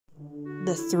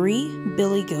The Three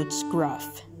Billy Goats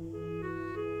Gruff.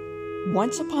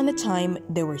 Once upon a time,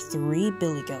 there were 3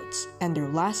 billy goats, and their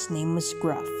last name was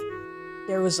Gruff.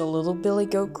 There was a little billy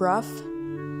goat Gruff,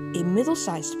 a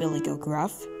middle-sized billy goat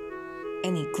Gruff,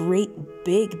 and a great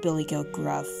big billy goat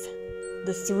Gruff.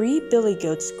 The 3 billy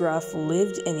goats Gruff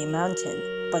lived in a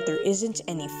mountain, but there isn't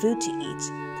any food to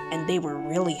eat, and they were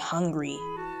really hungry.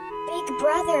 Big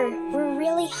brother, we're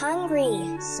really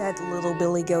hungry, said little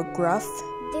billy goat Gruff.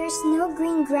 There's no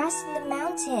green grass in the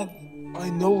mountain. I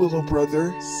know, little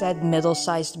brother, said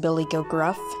middle-sized billy goat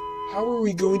Gruff. How are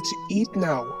we going to eat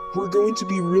now? We're going to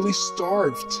be really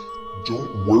starved.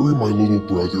 Don't worry, my little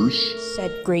brothers,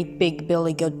 said great big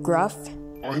billy goat Gruff.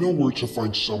 I know where to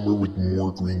find somewhere with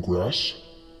more green grass.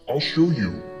 I'll show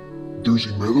you. There's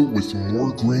a meadow with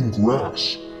more green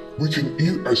grass. We can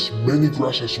eat as many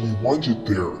grass as we wanted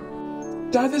there.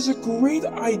 That is a great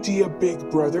idea, big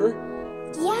brother.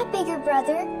 Yeah, bigger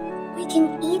brother. We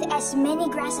can eat as many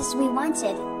grass as we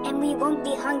wanted, and we won't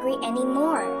be hungry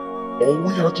anymore. All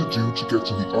we have to do to get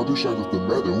to the other side of the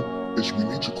meadow is we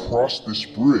need to cross this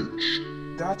bridge.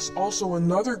 That's also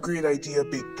another great idea,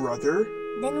 big brother.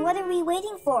 Then what are we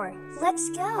waiting for? Let's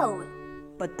go.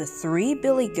 But the 3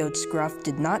 billy goats Gruff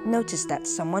did not notice that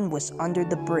someone was under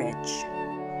the bridge.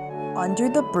 Under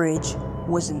the bridge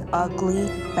was an ugly,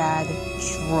 bad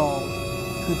troll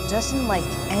who doesn't like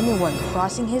anyone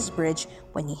crossing his bridge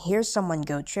when he hears someone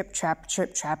go trip trap,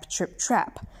 trip trap, trip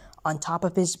trap on top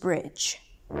of his bridge.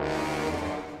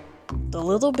 The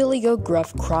little billy goat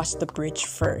Gruff crossed the bridge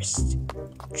first.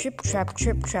 Trip trap,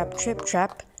 trip trap, trip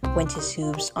trap went his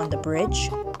hooves on the bridge.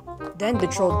 Then the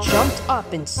troll jumped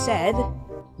up and said,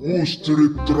 Who's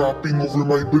trip-trapping over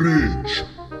my bridge?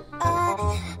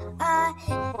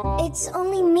 It's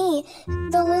only me,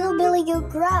 the little billy goat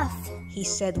Gruff, he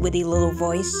said with a little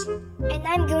voice. And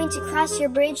I'm going to cross your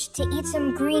bridge to eat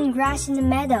some green grass in the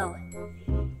meadow.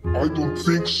 I don't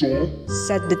think so,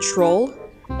 said the troll.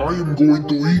 I am going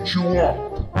to eat you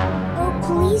up. Oh,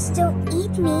 please don't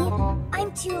eat me.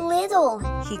 I'm too little,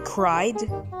 he cried.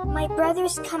 My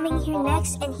brother's coming here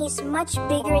next and he's much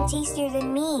bigger and tastier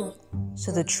than me.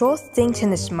 So the troll thinked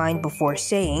in his mind before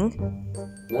saying,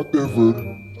 Whatever,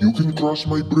 you can cross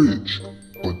my bridge,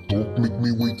 but don't make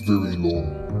me wait very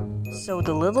long. So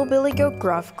the little billy goat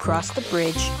Gruff crossed the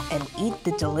bridge and eat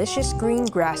the delicious green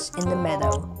grass in the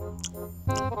meadow.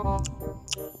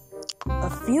 A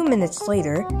few minutes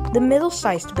later, the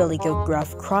middle-sized billy goat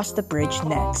Gruff crossed the bridge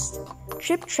next.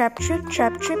 Trip trap, trip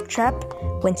trap, trip trap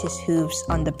went his hooves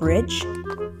on the bridge.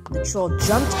 The troll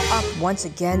jumped up once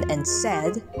again and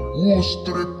said, Who's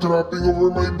trip-trapping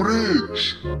over my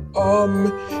bridge?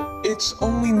 It's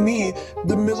only me,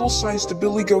 the middle-sized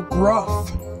billy goat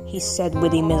Gruff, he said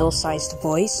with a middle-sized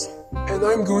voice. And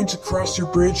I'm going to cross your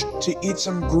bridge to eat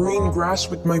some green grass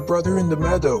with my brother in the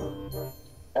meadow.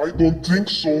 I don't think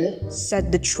so,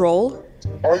 said the troll.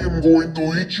 I am going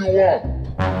to eat you up.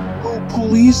 Oh,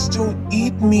 please don't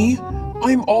eat me.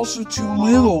 I'm also too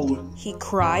little, he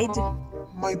cried.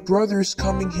 My brother's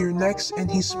coming here next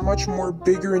and he's much more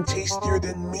bigger and tastier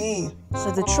than me. So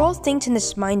the troll thinked in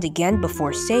his mind again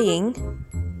before saying,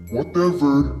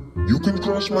 Whatever, you can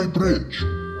cross my bridge,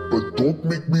 but don't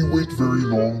make me wait very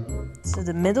long. So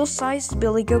the middle-sized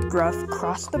billy goat Gruff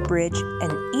crossed the bridge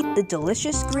and ate the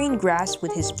delicious green grass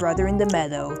with his brother in the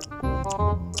meadow.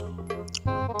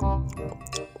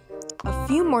 A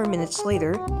few more minutes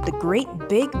later, the great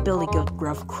big billy goat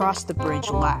Gruff crossed the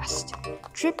bridge last.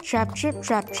 Trip trap, trip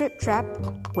trap, trip trap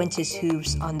went his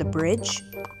hooves on the bridge.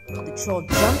 The troll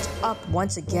jumped up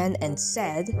once again and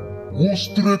said, Who's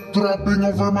trip-trapping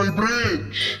over my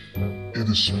bridge? It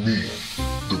is me,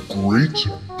 the great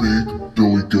big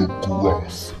billy goat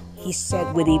Gruff, he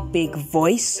said with a big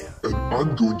voice. And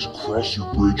I'm going to cross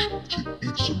your bridge to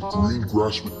eat some green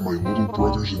grass with my little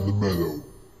brothers in the meadow.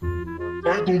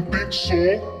 I don't think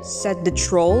so, said the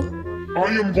troll. I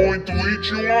am going to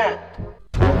eat you up.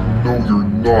 No, you're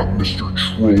not, Mr.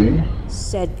 Troll,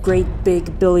 said great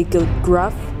big billy goat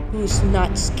Gruff, who's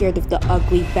not scared of the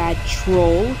ugly bad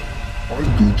troll.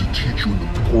 I'm going to teach you an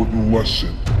important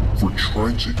lesson for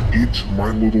trying to eat my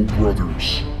little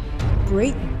brothers.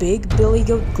 Great big billy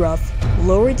goat Gruff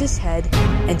lowered his head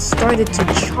and started to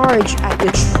charge at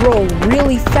the troll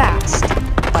really fast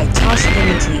by tossing him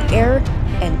into the air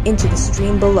and into the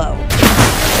stream below.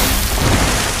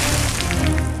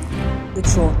 The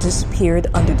troll disappeared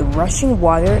under the rushing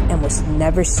water and was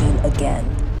never seen again.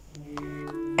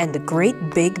 And the great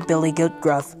big billy goat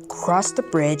Gruff crossed the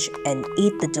bridge and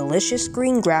ate the delicious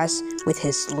green grass with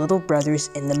his little brothers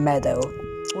in the meadow,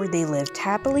 where they lived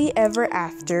happily ever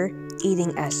after,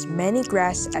 eating as many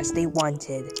grass as they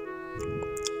wanted.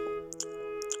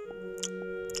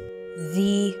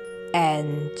 The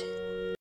end.